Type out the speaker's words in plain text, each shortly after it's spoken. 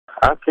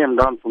I came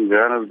down from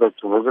Johannesburg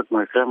to visit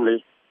my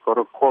family. Got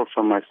a call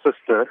from my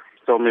sister.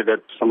 Told me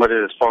that somebody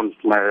has found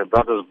my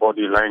brother's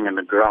body lying on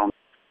the ground.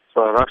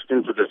 So I rushed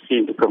into the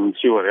scene to come and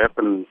see what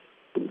happened.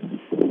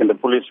 And the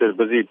police were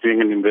busy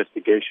doing an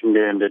investigation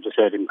there, and they just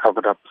had him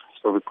covered up.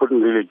 So we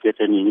couldn't really get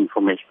any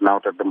information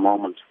out at the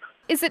moment.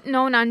 Is it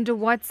known under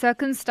what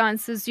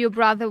circumstances your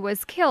brother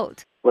was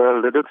killed?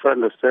 Well, they did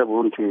find a stab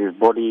wound to his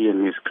body,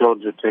 and his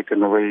clothes were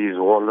taken away, his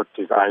wallet,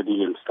 his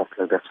ID and stuff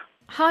like that.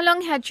 How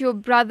long had your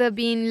brother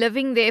been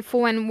living there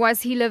for, and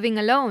was he living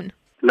alone?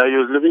 No, he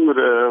was living with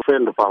a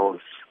friend of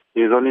ours.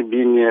 He's only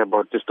been here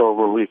about just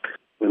over a week.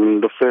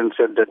 And the friend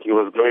said that he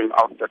was going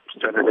out that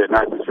Saturday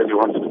night. He said he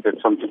wanted to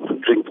get something to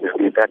drink and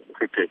be back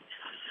quickly.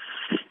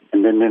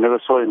 And then they never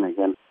saw him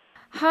again.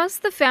 How's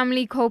the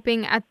family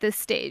coping at this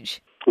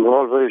stage? We're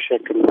all very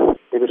shaken.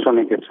 We just want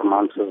to get some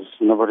answers.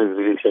 Nobody's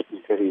really taking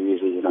it very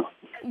easy,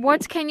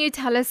 What can you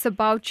tell us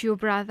about your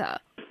brother?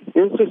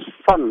 He's just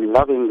fun,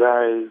 loving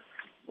guy.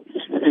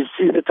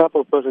 He's the type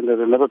of person that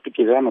will never pick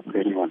his hand up to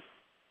anyone.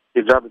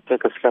 He'd rather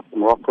take a slap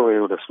and walk away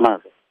with a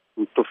smile.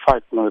 And to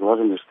fight, no, it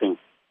wasn't his thing.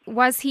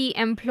 Was he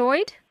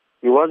employed?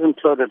 He was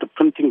employed at a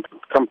printing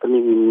company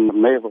in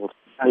Mayville.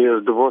 He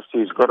was divorced.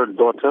 He's got a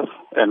daughter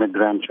and a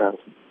grandchild.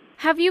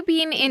 Have you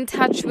been in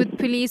touch with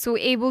police or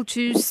able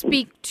to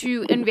speak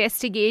to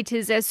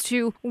investigators as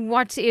to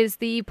what is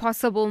the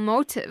possible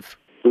motive?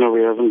 No,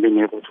 we haven't been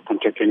able to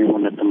contact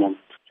anyone at the moment.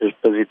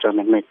 Just busy trying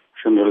to make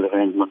funeral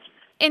arrangements.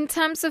 In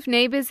terms of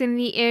neighbors in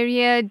the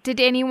area,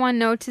 did anyone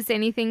notice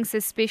anything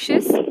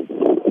suspicious?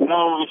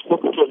 No, we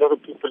spoke to a lot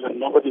of people and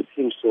nobody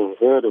seems to have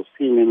heard or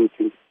seen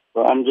anything.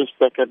 So I'm just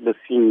back at the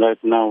scene right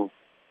now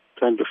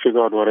trying to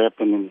figure out what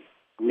happened.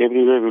 And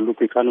everywhere we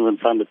look, we can't even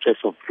find a trace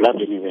of blood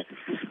anywhere.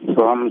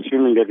 So I'm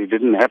assuming that it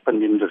didn't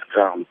happen in this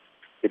ground.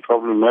 They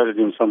probably murdered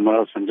him somewhere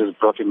else and just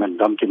brought him and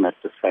dumped him at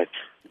the site.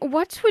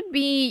 What would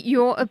be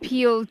your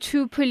appeal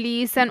to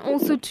police and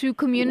also to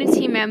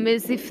community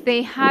members if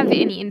they have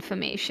any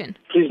information?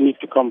 Please need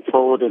to come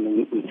forward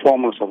and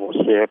inform us of what's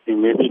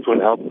happening. Maybe it will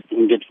help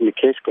in getting the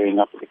case going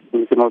up.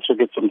 We can also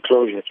get some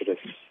closure to this.